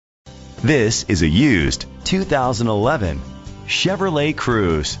This is a used 2011 Chevrolet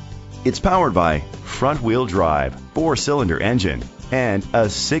Cruze. It's powered by front-wheel drive, 4-cylinder engine, and a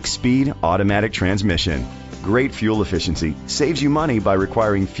 6-speed automatic transmission. Great fuel efficiency saves you money by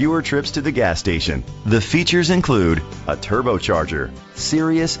requiring fewer trips to the gas station. The features include a turbocharger,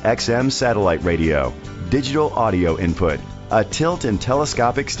 Sirius XM satellite radio, digital audio input, a tilt and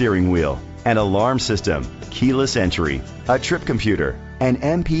telescopic steering wheel, an alarm system, keyless entry, a trip computer, an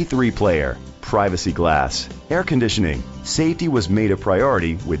MP3 player, privacy glass, air conditioning. Safety was made a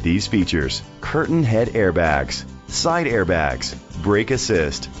priority with these features: curtain head airbags, side airbags, brake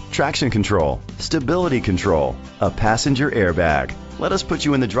assist, traction control, stability control, a passenger airbag. Let us put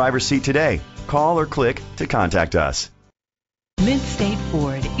you in the driver's seat today. Call or click to contact us. Mid-State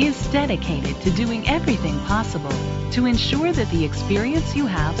Ford is dedicated to doing everything possible to ensure that the experience you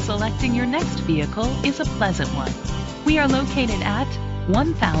have selecting your next vehicle is a pleasant one. We are located at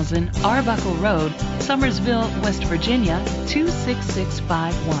 1000 Arbuckle Road, Summersville, West Virginia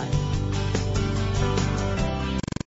 26651.